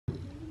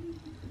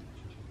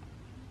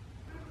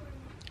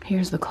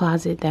Here's the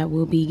closet that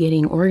will be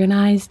getting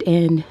organized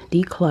and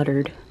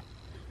decluttered.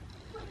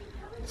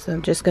 So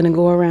I'm just gonna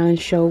go around and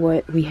show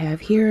what we have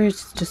here.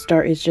 To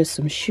start is just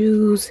some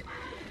shoes.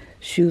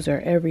 Shoes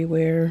are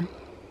everywhere.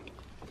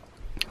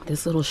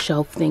 This little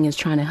shelf thing is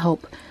trying to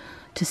help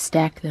to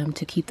stack them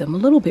to keep them a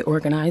little bit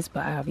organized,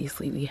 but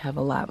obviously we have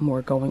a lot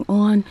more going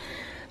on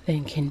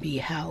than can be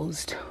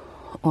housed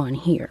on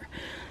here.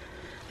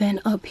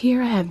 Then up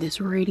here I have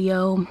this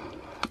radio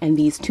and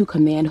these two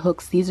command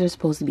hooks. These are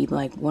supposed to be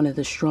like one of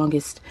the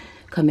strongest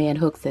command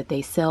hooks that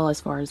they sell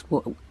as far as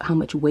how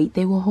much weight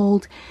they will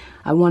hold.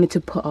 I wanted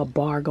to put a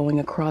bar going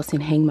across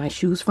and hang my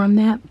shoes from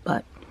that,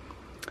 but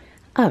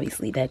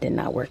obviously that did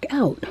not work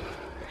out.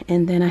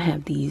 And then I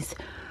have these,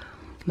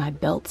 my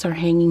belts are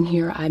hanging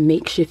here. I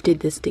makeshifted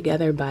this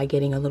together by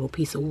getting a little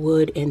piece of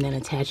wood and then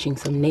attaching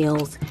some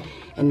nails.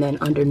 And then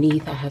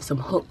underneath I have some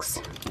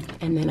hooks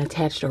and then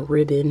attached a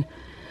ribbon,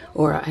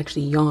 or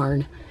actually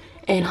yarn,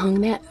 and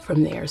hung that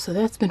from there. So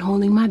that's been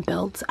holding my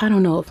belts. I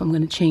don't know if I'm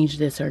going to change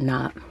this or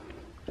not.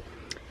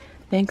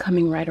 Then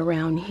coming right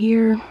around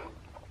here,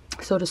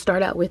 so to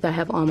start out with, I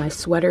have all my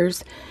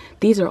sweaters.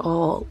 These are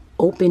all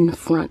open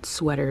front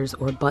sweaters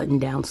or button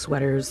down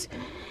sweaters.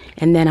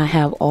 And then I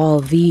have all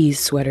these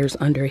sweaters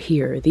under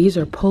here. These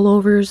are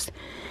pullovers,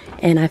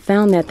 and I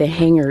found that the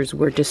hangers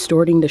were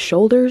distorting the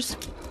shoulders.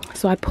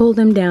 So I pulled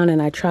them down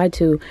and I tried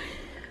to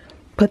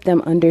put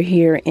them under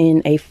here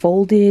in a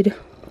folded,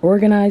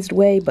 organized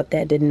way, but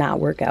that did not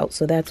work out.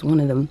 So that's one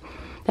of them.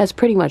 That's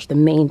pretty much the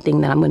main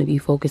thing that I'm going to be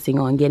focusing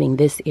on, getting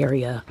this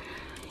area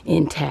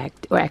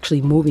intact, or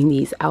actually moving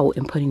these out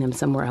and putting them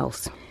somewhere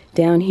else.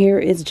 Down here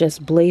is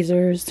just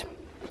blazers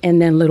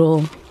and then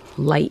little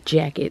light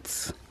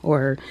jackets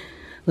or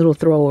little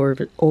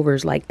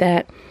throwovers like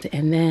that.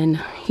 And then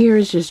here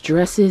is just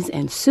dresses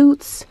and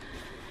suits.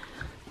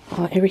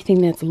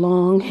 Everything that's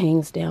long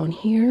hangs down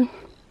here.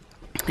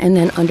 And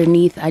then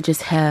underneath I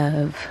just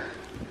have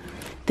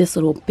this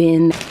little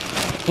bin,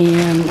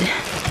 and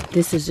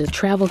this is a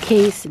travel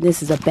case.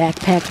 This is a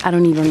backpack. I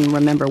don't even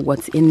remember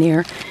what's in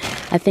there.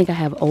 I think I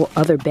have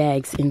other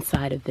bags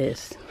inside of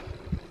this.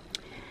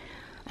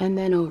 And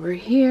then over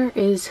here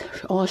is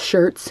all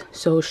shirts,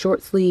 so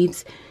short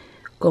sleeves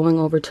going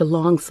over to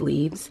long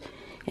sleeves.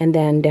 And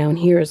then down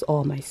here is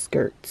all my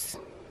skirts.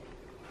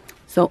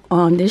 So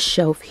on this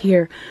shelf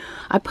here,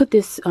 I put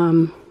this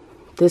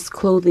this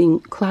clothing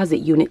closet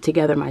unit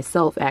together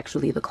myself.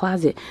 Actually, the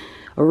closet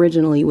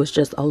originally was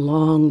just a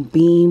long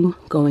beam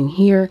going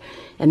here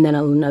and then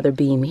another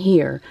beam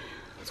here.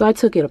 So I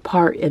took it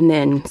apart and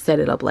then set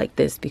it up like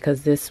this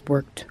because this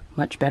worked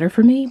much better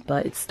for me,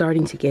 but it's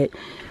starting to get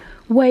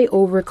way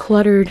over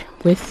cluttered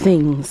with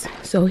things.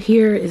 So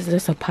here is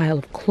just a pile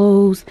of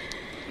clothes.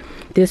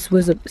 This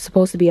was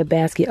supposed to be a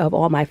basket of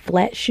all my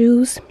flat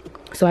shoes.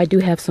 So I do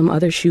have some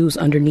other shoes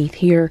underneath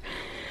here,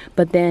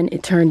 but then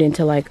it turned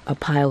into like a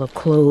pile of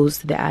clothes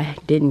that I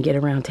didn't get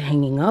around to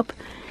hanging up.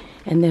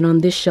 And then on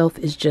this shelf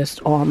is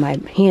just all my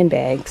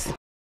handbags.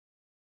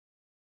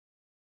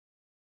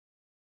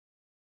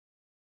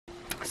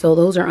 So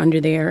those are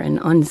under there and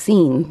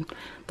unseen.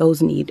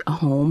 Those need a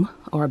home,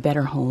 or a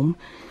better home.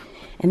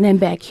 And then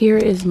back here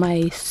is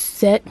my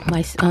set,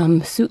 my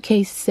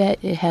suitcase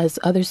set. It has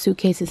other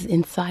suitcases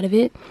inside of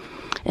it.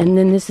 And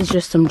then this is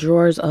just some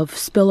drawers of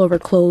spillover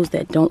clothes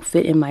that don't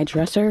fit in my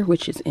dresser,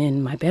 which is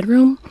in my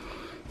bedroom.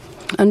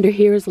 Under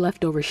here is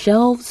leftover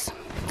shelves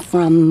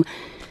from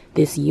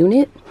this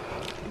unit.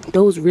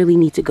 Those really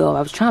need to go.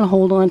 I was trying to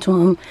hold on to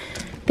them,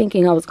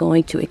 thinking I was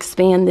going to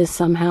expand this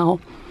somehow.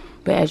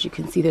 But as you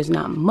can see, there's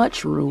not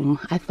much room.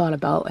 I thought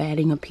about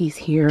adding a piece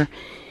here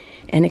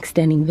and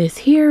extending this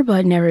here,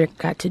 but never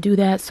got to do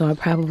that. So I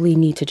probably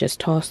need to just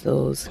toss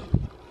those.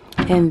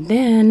 And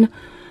then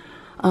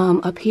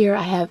up here,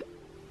 I have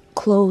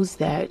clothes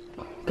that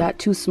got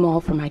too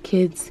small for my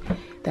kids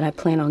that I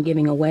plan on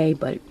giving away,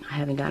 but I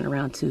haven't gotten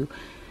around to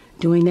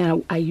doing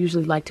that. I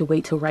usually like to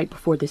wait till right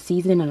before the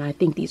season, and I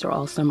think these are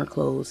all summer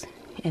clothes.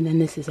 And then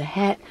this is a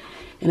hat,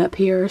 and up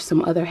here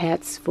some other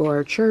hats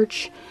for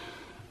church.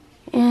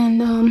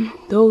 And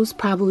those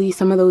probably,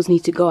 some of those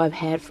need to go. I've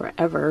had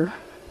forever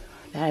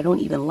that I don't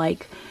even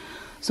like.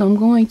 So I'm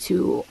going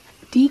to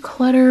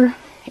declutter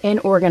and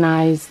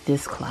organize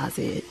this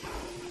closet.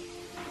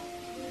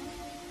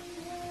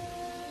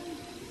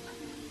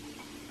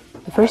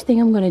 The first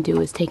thing I'm going to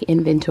do is take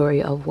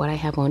inventory of what I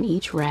have on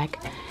each rack,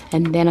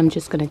 and then I'm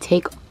just going to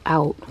take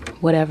out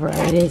whatever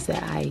it is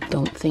that I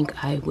don't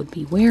think I would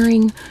be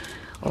wearing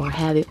or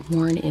have it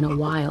worn in a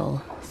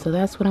while. So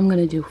that's what I'm going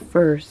to do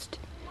first,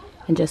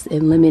 and just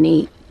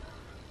eliminate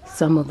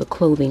some of the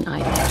clothing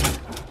items.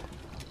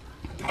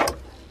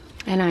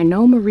 And I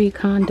know Marie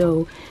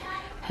Kondo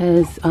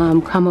has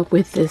come up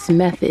with this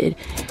method,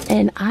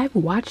 and I've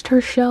watched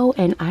her show,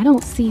 and I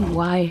don't see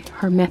why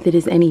her method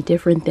is any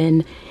different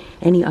than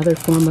any other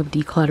form of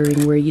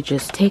decluttering, where you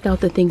just take out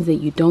the things that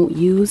you don't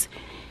use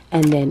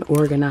and then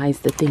organize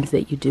the things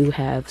that you do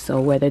have. So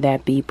whether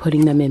that be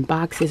putting them in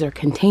boxes or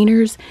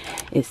containers,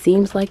 it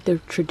seems like the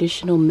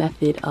traditional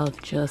method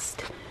of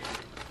just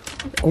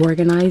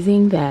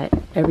organizing that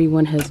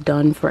everyone has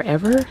done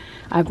forever.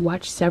 I've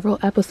watched several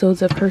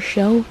episodes of her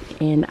show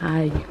and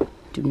I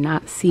do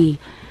not see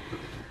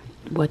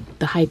what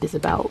the hype is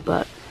about,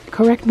 but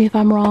correct me if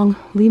I'm wrong.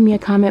 Leave me a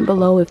comment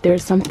below if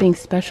there's something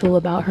special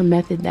about her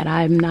method that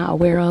I'm not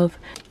aware of.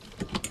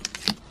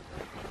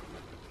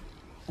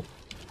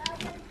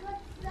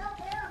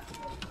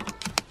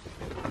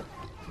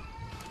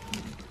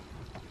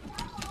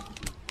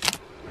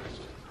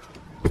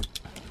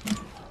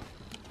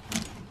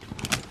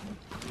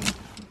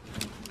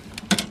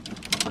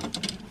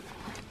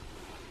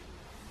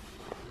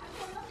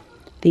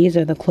 These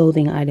are the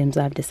clothing items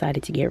I've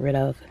decided to get rid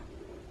of.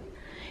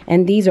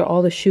 And these are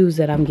all the shoes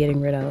that I'm getting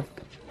rid of.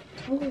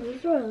 Oh,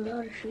 these are a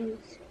lot of shoes.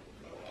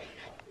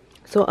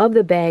 So of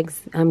the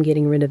bags, I'm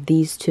getting rid of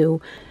these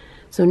two.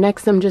 So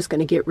next I'm just going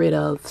to get rid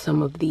of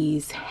some of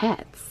these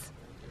hats.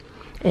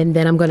 And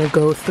then I'm going to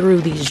go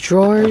through these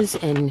drawers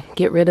and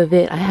get rid of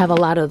it. I have a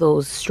lot of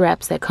those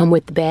straps that come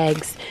with the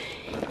bags.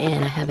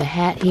 And I have a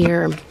hat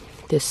here,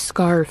 this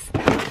scarf,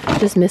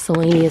 just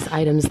miscellaneous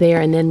items there.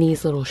 And then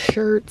these little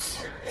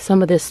shirts.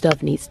 Some of this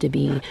stuff needs to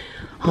be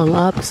hung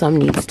up, some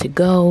needs to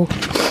go.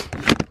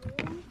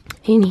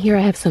 In here I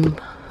have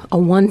a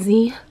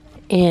onesie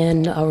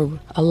and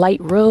a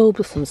light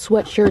robe, some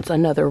sweatshirts,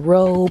 another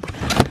robe.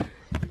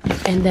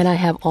 And then I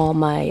have all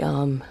my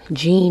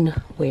jean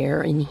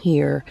wear in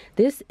here.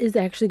 This is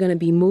actually going to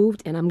be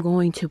moved and I'm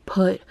going to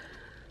put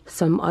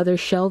some other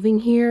shelving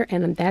here,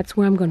 and that's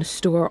where I'm going to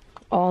store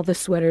all the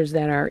sweaters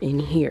that are in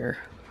here.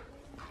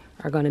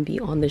 Are going to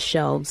be on the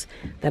shelves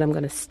that I'm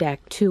going to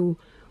stack two,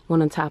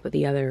 one on top of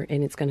the other,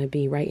 and it's going to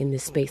be right in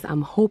this space.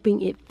 I'm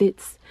hoping it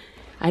fits.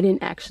 I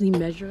didn't actually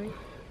measure it.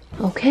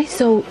 Okay,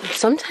 so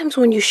sometimes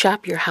when you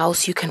shop your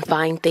house, you can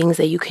find things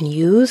that you can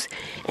use.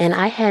 And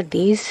I had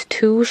these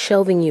two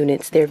shelving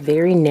units. They're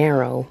very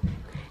narrow.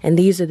 And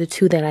these are the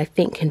two that I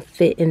think can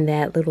fit in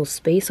that little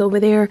space over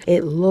there.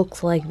 It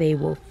looks like they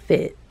will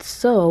fit.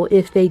 So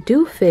if they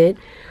do fit,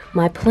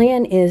 my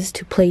plan is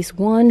to place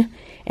one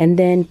and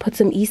then put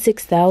some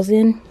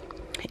E6000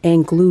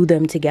 and glue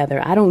them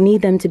together. I don't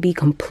need them to be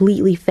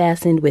completely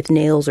fastened with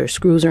nails or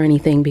screws or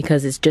anything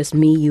because it's just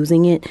me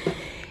using it.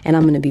 And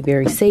I'm going to be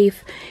very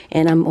safe.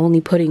 And I'm only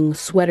putting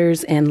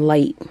sweaters and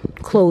light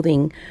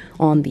clothing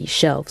on these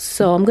shelves.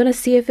 So I'm going to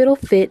see if it'll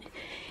fit.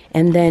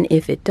 And then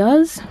if it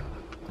does,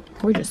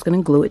 we're just going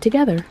to glue it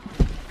together.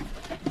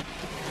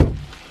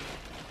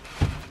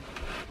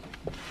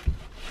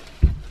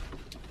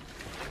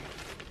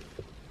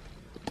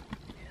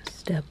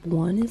 Step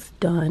one is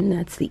done.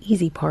 That's the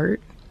easy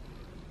part.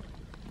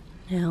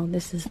 Now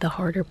this is the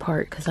harder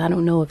part because I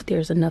don't know if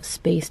there's enough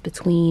space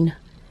between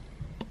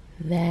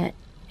that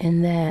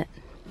and that.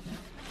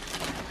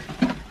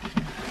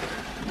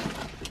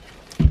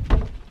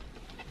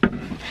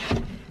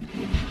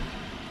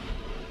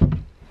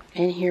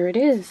 And here it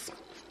is.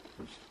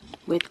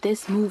 With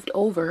this moved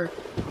over,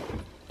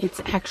 it's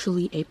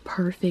actually a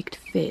perfect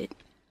fit.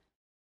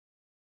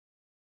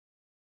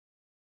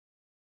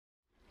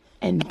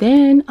 And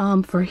then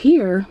for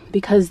here,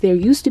 because there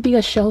used to be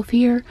a shelf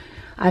here,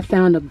 I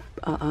found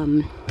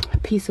a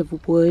piece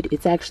of wood.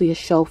 It's actually a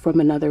shelf from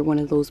another one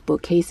of those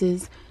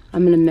bookcases.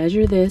 I'm going to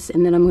measure this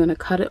and then I'm going to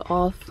cut it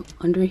off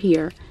under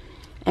here.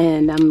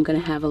 And I'm going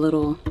to have a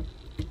little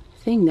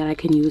thing that I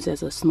can use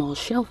as a small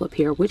shelf up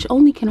here, which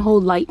only can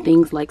hold light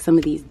things like some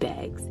of these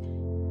bags.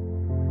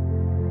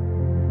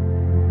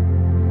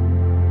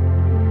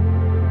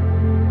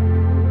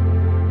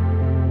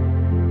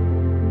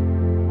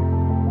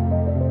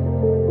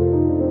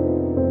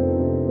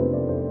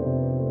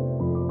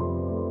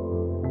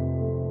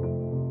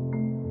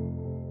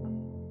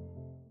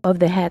 Of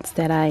the hats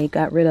that I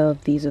got rid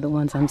of, these are the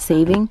ones I'm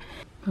saving.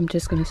 I'm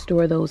just going to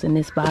store those in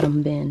this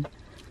bottom bin.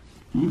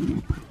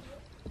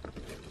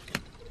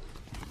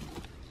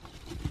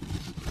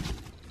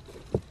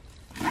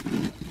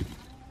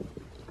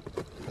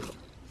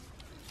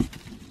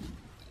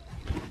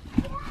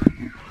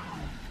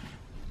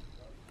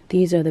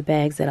 These are the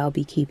bags that I'll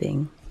be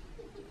keeping.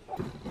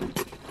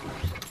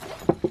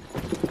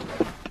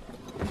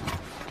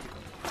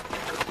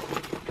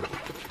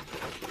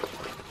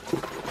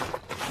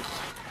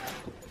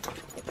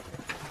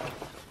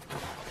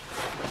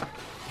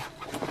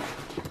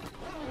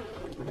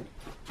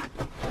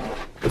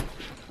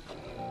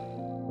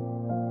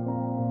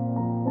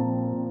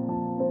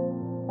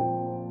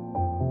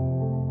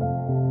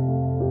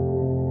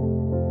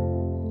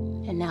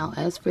 Now,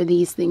 as for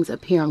these things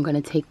up here, I'm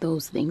going to take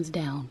those things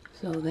down.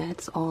 So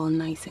that's all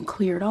nice and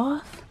cleared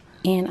off.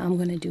 And I'm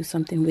going to do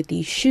something with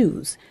these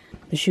shoes.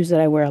 The shoes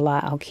that I wear a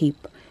lot, I'll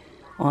keep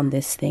on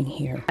this thing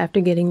here. After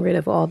getting rid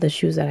of all the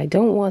shoes that I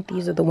don't want,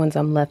 these are the ones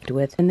I'm left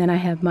with. And then I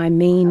have my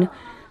main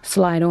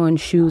slide-on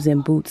shoes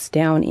and boots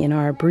down in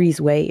our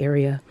breezeway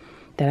area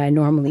that I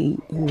normally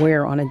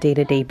wear on a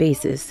day-to-day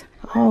basis.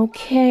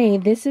 Okay,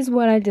 this is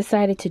what I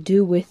decided to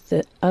do with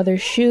the other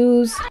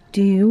shoes.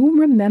 Do you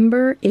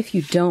remember? If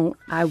you don't,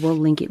 I will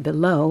link it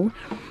below.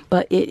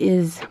 But it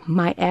is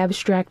my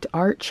abstract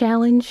art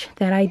challenge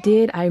that I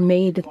did. I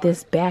made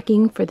this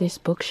backing for this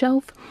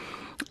bookshelf.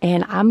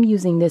 And I'm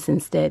using this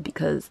instead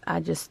because I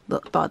just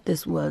thought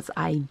this was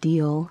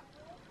ideal.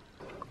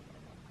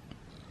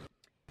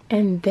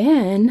 And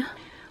then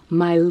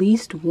my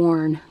least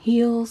worn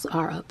heels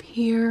are up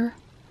here.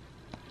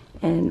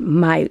 And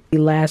my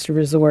last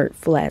resort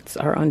flats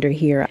are under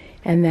here.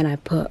 And then I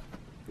put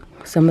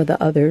some of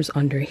the others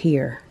under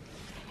here.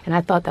 And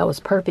I thought that was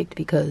perfect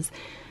because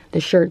the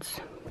shirts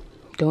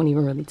don't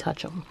even really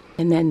touch them.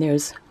 And then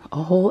there's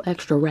a whole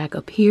extra rack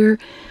up here.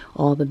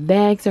 All the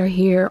bags are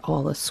here.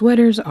 All the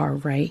sweaters are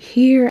right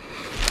here.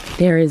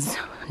 There is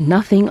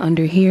nothing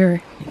under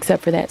here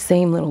except for that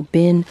same little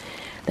bin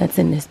that's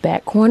in this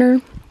back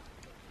corner.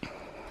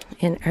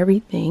 And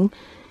everything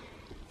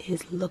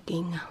is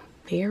looking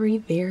very,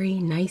 very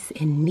nice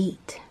and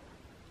neat.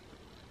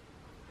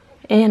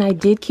 And I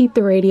did keep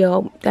the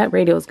radio. That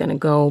radio is going to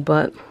go,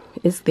 but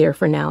it's there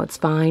for now. It's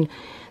fine.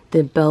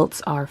 The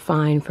belts are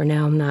fine for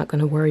now. I'm not going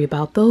to worry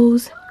about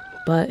those,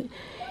 but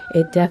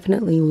it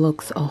definitely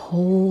looks a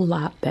whole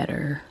lot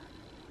better.